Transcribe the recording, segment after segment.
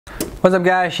What's up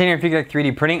guys, Shane here at Fugatech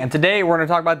 3D Printing, and today we're going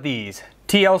to talk about these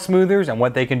TL smoothers and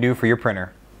what they can do for your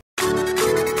printer.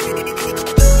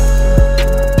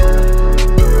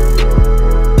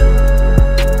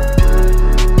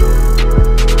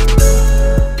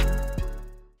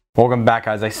 Welcome back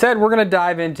guys. I said we're going to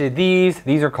dive into these.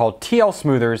 These are called TL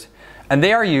smoothers, and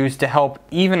they are used to help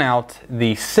even out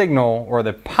the signal or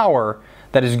the power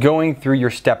that is going through your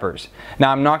steppers.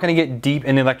 Now I'm not going to get deep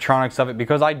in the electronics of it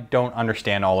because I don't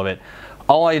understand all of it.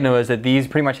 All I know is that these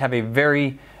pretty much have a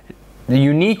very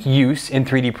unique use in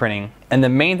 3D printing, and the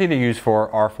main thing they're used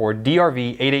for are for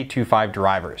DRV8825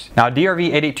 drivers. Now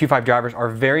DRV8825 drivers are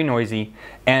very noisy,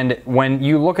 and when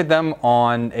you look at them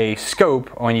on a scope,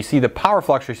 when you see the power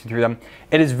fluctuation through them,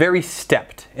 it is very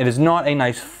stepped. It is not a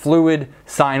nice fluid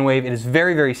sine wave. It is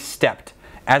very, very stepped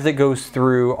as it goes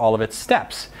through all of its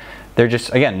steps. They're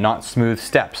just, again, not smooth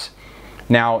steps.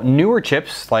 Now, newer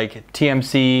chips like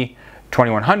TMC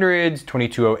 2100s,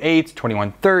 2208s,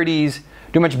 2130s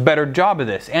do a much better job of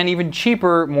this. And even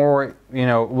cheaper, more,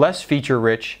 less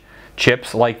feature-rich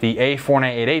chips like the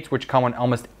A4988s, which come on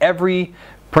almost every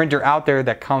printer out there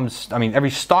that comes,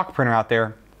 every stock printer out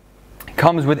there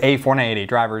comes with A4988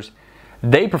 drivers.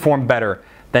 They perform better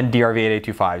than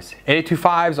DRV8825s.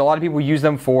 8825s, a lot of people use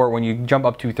them for when you jump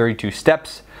up to 32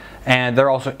 steps. And they're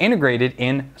also integrated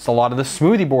in a lot of the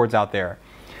smoothie boards out there.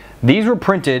 These were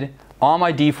printed on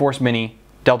my D-Force Mini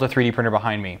Delta 3D printer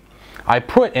behind me. I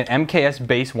put an MKS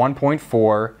Base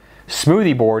 1.4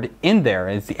 smoothie board in there.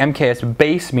 It's the MKS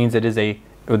Base means it is the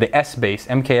S base,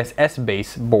 MKS S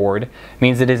base board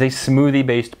means it is a smoothie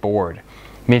based board.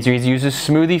 It means it uses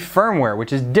smoothie firmware,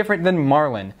 which is different than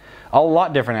Marlin. A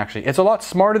lot different actually. It's a lot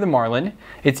smarter than Marlin.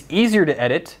 It's easier to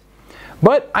edit.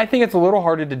 But I think it's a little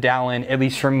harder to dial in, at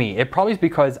least for me. It probably is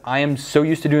because I am so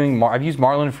used to doing, I've used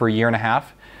Marlin for a year and a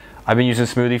half. I've been using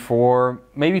Smoothie for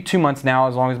maybe 2 months now,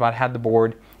 as long as I've had the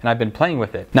board, and I've been playing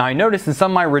with it. Now I noticed in some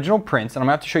of my original prints, and I'm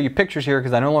gonna have to show you pictures here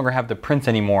because I no longer have the prints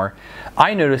anymore,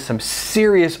 I noticed some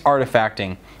serious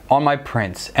artifacting on my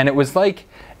prints. And it was like,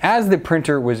 as the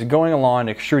printer was going along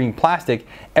extruding plastic,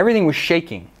 everything was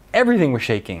shaking. Everything was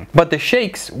shaking. But the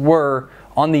shakes were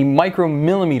on the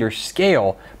micromillimeter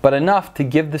scale, but enough to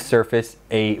give the surface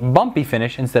a bumpy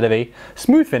finish instead of a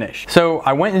smooth finish. So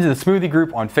I went into the smoothie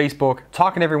group on Facebook,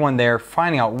 talking to everyone there,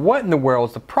 finding out what in the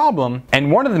world is the problem.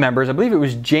 And one of the members, I believe it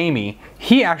was Jamie,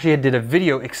 he actually did a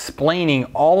video explaining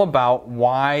all about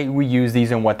why we use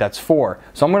these and what that's for.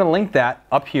 So I'm gonna link that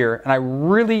up here, and I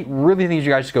really, really think you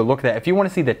guys should go look at that. If you wanna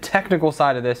see the technical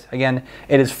side of this, again,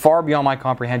 it is far beyond my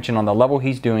comprehension on the level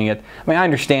he's doing it. I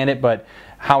understand it, but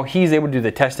how he's able to do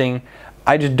the testing,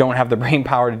 I just don't have the brain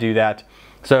power to do that.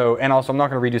 So, and also I'm not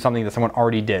going to redo something that someone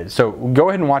already did. So go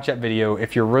ahead and watch that video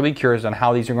if you're really curious on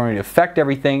how these are going to affect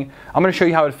everything. I'm going to show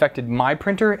you how it affected my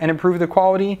printer and improve the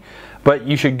quality, but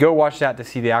you should go watch that to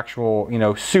see the actual,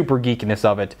 super geekiness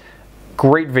of it.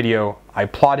 Great video. I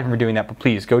applaud him for doing that, but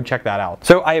please go check that out.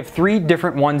 So I have 3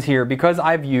 different ones here because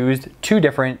I've used 2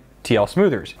 different TL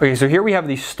smoothers. Okay, so here we have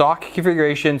the stock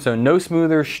configuration, so no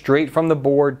smoothers, straight from the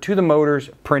board to the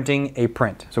motors, printing a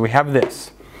print. So we have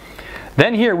this.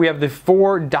 Then here we have the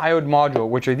 4 diode module,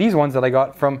 which are these ones that I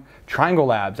got from Triangle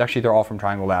Labs. Actually, they're all from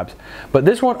Triangle Labs. But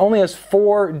this one only has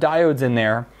 4 diodes in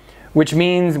there, which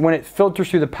means when it filters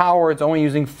through the power, it's only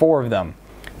using 4 of them.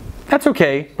 That's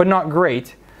okay, but not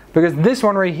great, because this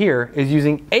one right here is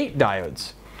using 8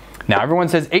 diodes. Now everyone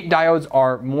says 8 diodes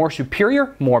are more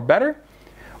superior, more better.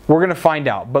 We're going to find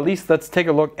out, but at least let's take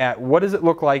a look at what does it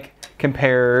look like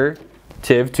comparative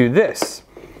to this.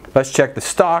 Let's check the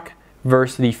stock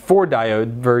versus the 4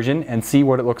 diode version and see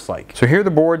what it looks like. So here are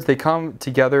the boards. They come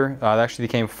together. Actually,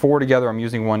 they came 4 together. I'm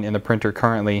using one in the printer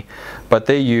currently, but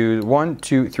they use 1,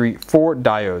 2, 3, 4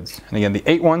 diodes. And again, the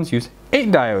 8 ones use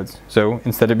 8 diodes. So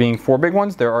instead of being 4 big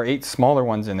ones, there are 8 smaller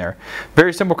ones in there.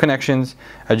 Very simple connections.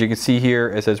 As you can see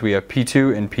here, it says we have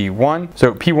P2 and P1.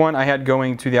 So P1 I had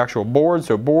going to the actual board.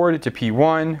 So board to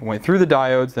P1, went through the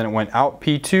diodes, then it went out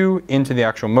P2 into the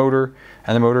actual motor,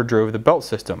 and the motor drove the belt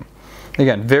system.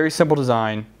 Again, very simple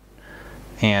design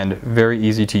and very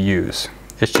easy to use.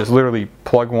 It's just literally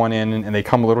plug one in and they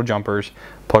come little jumpers,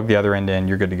 plug the other end in,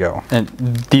 you're good to go. And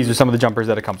these are some of the jumpers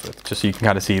that it comes with, just so you can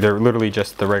kind of see. They're literally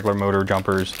just the regular motor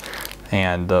jumpers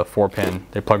and the 4-pin.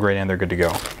 They plug right in, they're good to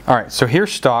go. All right, so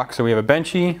here's stock. So we have a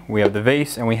benchy, we have the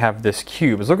vase, and we have this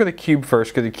cube. Let's look at the cube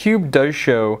first, because the cube does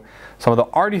show some of the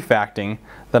artifacting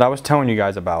that I was telling you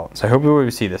guys about. So I hope you will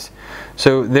see this.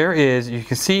 So there is, you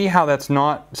can see how that's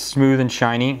not smooth and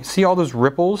shiny. See all those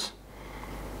ripples?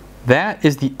 That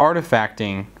is the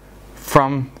artifacting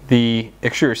from the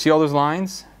extruder. See all those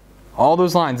lines? All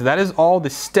those lines. That is all the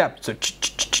steps.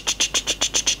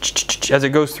 So as it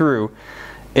goes through,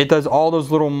 it does all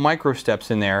those little micro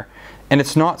steps in there, and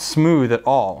it's not smooth at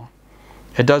all.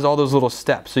 It does all those little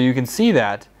steps, so you can see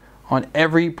that on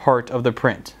every part of the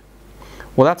print.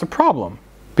 Well, that's a problem,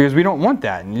 because we don't want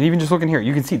that. And even just looking here,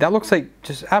 you can see that looks like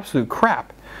just absolute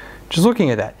crap. Just looking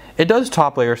at that. It does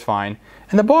top layers fine,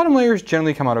 and the bottom layers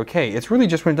generally come out okay. It's really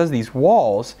just when it does these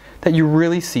walls that you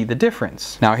really see the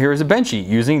difference. Now here is a benchy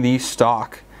using the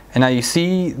stock, and now you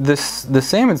see this, the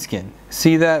salmon skin.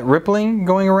 See that rippling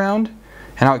going around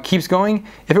and how it keeps going?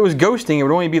 If it was ghosting, it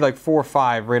would only be like 4 or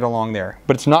 5 right along there,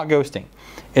 but it's not ghosting.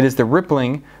 It is the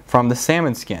rippling from the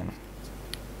salmon skin.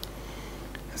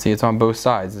 See, it's on both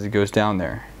sides as it goes down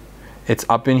there. It's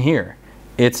up in here.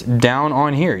 It's down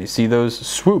on here. You see those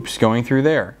swoops going through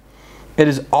there. It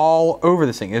is all over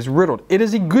this thing. It's riddled. It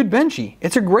is a good benchy.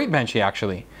 It's a great benchy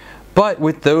actually. But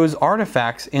with those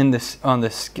artifacts in this on the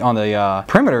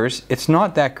perimeters, it's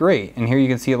not that great. And here you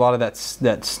can see a lot of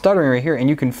that stuttering right here, and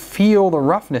you can feel the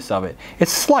roughness of it.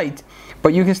 It's slight,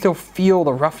 but you can still feel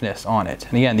the roughness on it.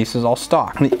 And again, this is all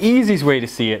stock. And the easiest way to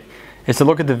see it is to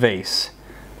look at the vase.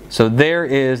 So there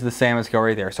is the salmon scale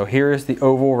right there. So here is the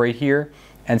oval right here,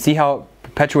 and see how it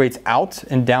perpetuates out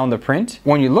and down the print.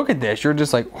 When you look at this, you're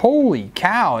just like, holy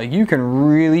cow, like you can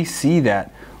really see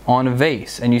that on a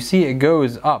vase, and you see it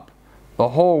goes up the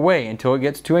whole way until it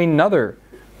gets to another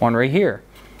one right here,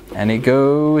 and it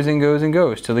goes and goes and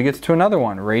goes till it gets to another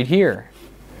one right here.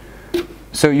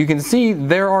 So you can see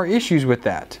there are issues with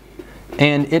that,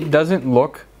 and it doesn't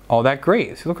look all that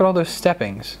great. So look at all those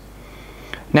steppings.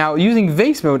 Now using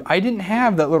vase mode, I didn't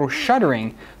have that little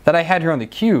shuttering that I had here on the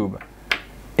cube.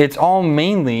 It's all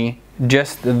mainly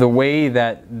just the way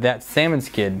that that salmon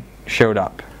skid showed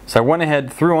up. So I went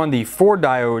ahead, threw on the 4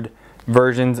 diode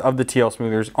versions of the TL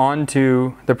smoothers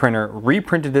onto the printer,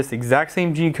 reprinted this exact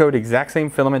same G code, exact same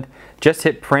filament, just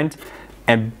hit print,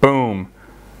 and boom,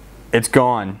 it's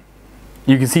gone.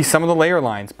 You can see some of the layer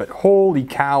lines, but holy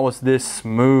cow, is this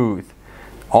smooth.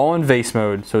 All in vase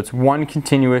mode, so it's one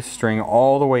continuous string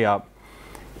all the way up.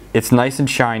 It's nice and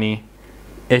shiny.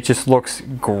 It just looks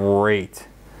great.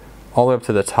 All the way up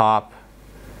to the top.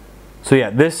 So yeah,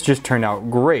 this just turned out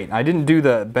great. I didn't do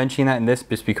the benching that in this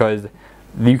just because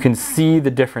you can see the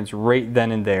difference right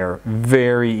then and there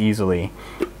very easily.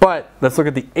 But let's look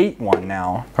at the 8 one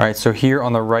now. All right, so here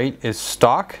on the right is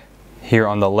stock. Here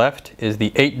on the left is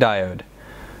the 8 diode.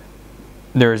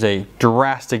 There's a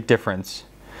drastic difference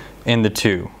in the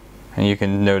two, and you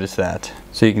can notice that.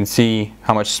 So you can see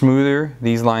how much smoother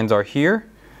these lines are here,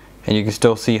 and you can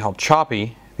still see how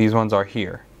choppy these ones are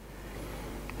here.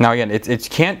 Now again, it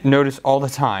can't notice all the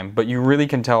time, but you really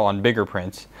can tell on bigger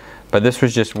prints. But this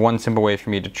was just one simple way for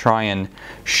me to try and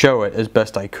show it as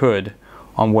best I could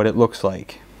on what it looks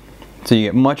like. So you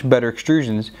get much better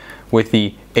extrusions with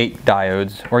the 8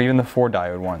 diodes or even the 4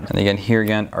 diode ones. And again, here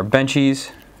again are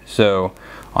benchies. So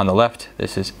on the left,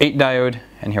 this is 8 diode,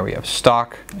 and here we have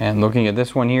stock. And looking at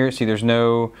this one here, see there's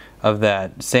no of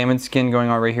that salmon skin going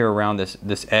on right here around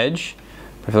this edge.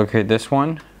 But if you look at this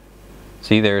one,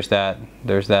 see there's that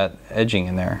edging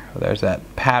in there. There's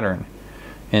that pattern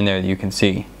in there that you can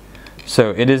see.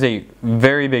 So it is a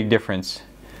very big difference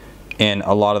in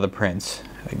a lot of the prints.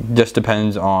 It just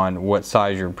depends on what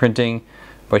size you're printing.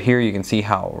 But here you can see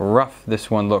how rough this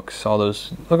one looks. Look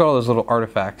at all those little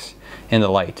artifacts in the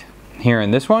light. Here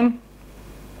in this one,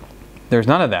 there's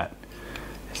none of that.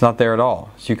 It's not there at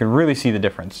all. So you can really see the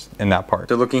difference in that part.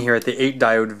 So looking here at the 8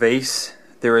 diode vase,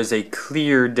 there is a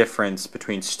clear difference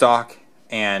between stock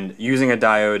and using a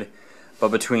diode, but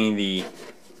between the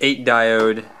 8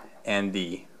 diode and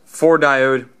the 4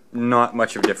 diode, not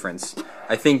much of a difference.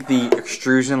 I think the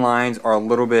extrusion lines are a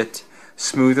little bit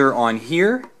smoother on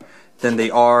here than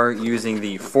they are using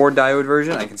the 4 diode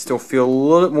version. I can still feel a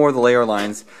little bit more of the layer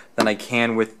lines than I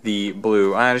can with the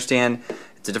blue. I understand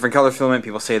it's a different color filament,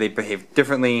 people say they behave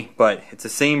differently, but it's the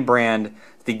same brand,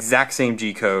 the exact same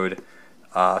G code,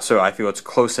 so I feel it's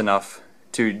close enough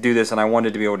to do this, and I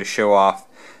wanted to be able to show off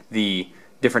the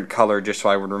different color just so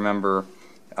I would remember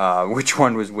which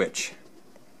one was which.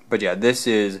 But yeah, this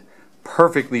is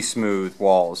perfectly smooth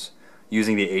walls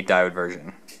using the 8 diode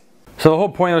version. So the whole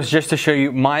point was just to show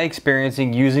you my experience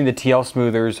using the TL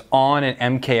smoothers on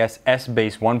an MKS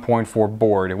S-Base 1.4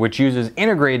 board, which uses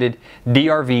integrated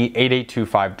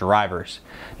DRV8825 drivers.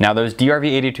 Now those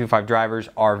DRV8825 drivers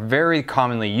are very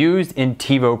commonly used in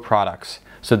TiVo products.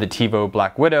 So the TiVo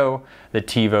Black Widow, the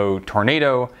TiVo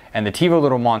Tornado, and the TiVo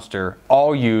Little Monster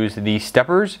all use these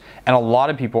steppers, and a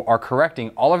lot of people are correcting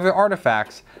all of their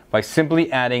artifacts by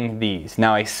simply adding these.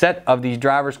 Now a set of these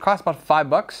drivers costs about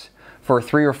 $5 for for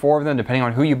 3 or 4 of them, depending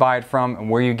on who you buy it from and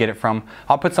where you get it from.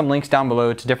 I'll put some links down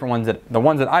below to different ones, the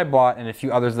ones that I bought and a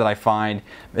few others that I find.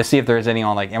 Let's see if there's any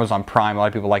on like Amazon Prime. A lot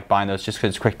of people like buying those just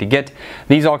because it's quick to get.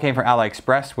 These all came from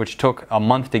AliExpress, which took a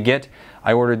month to get.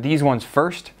 I ordered these ones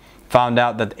first. Found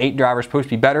out that the 8 driver is supposed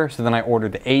to be better, so then I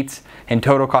ordered the 8s. In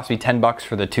total, cost me 10 bucks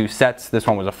for the 2 sets. This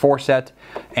one was a 4 set,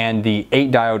 and the 8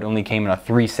 diode only came in a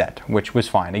 3 set, which was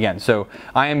fine. Again, so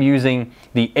I am using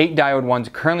the 8 diode ones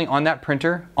currently on that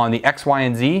printer on the X, Y,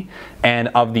 and Z, and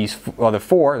of these, well, the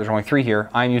 4, there's only 3 here,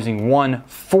 I'm using one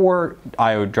 4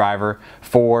 diode driver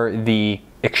for the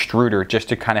extruder just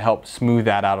to kind of help smooth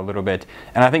that out a little bit,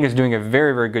 and I think it's doing a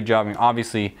very, very good job. I mean,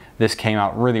 obviously this came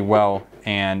out really well,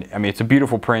 and I mean, it's a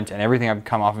beautiful print, and everything I've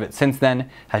come off of it since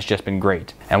then has just been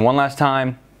great. And one last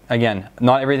time, again,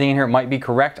 not everything in here might be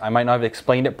correct. I might not have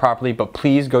explained it properly, but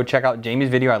please go check out Jamie's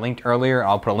video I linked earlier.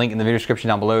 I'll put a link in the video description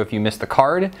down below if you missed the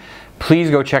card.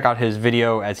 Please go check out his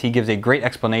video as he gives a great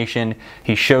explanation.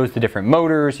 He shows the different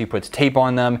motors, he puts tape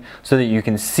on them so that you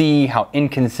can see how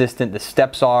inconsistent the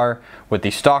steps are with the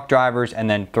stock drivers, and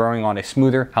then throwing on a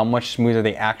smoother, how much smoother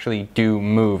they actually do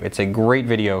move. It's a great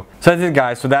video. So that's it,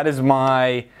 guys. So that is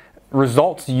my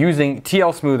results using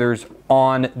TL smoothers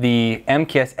on the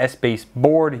MKS S-Base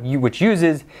board, which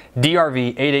uses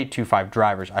DRV8825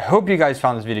 drivers. I hope you guys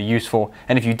found this video useful,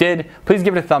 and if you did, please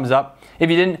give it a thumbs up. If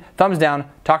you didn't, thumbs down.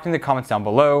 Talk to me in the comments down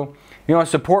below. If you want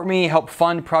to support me, help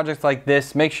fund projects like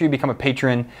this, make sure you become a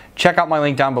patron. Check out my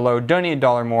link down below. Donate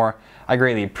 $1 more. I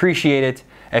greatly appreciate it.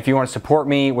 If you want to support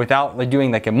me without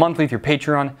doing like a monthly through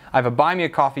Patreon, I have a Buy Me a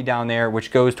Coffee down there,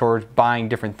 which goes towards buying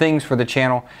different things for the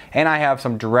channel, and I have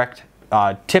some direct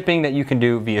tipping that you can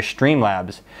do via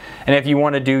Streamlabs. And if you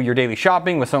want to do your daily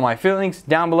shopping with some of my affiliate links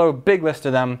down below, big list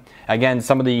of them. Again,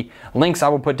 some of the links I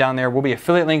will put down there will be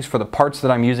affiliate links for the parts that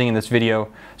I'm using in this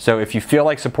video. So if you feel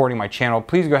like supporting my channel,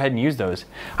 please go ahead and use those.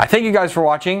 I thank you guys for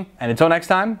watching, and until next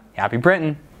time, happy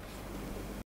printing.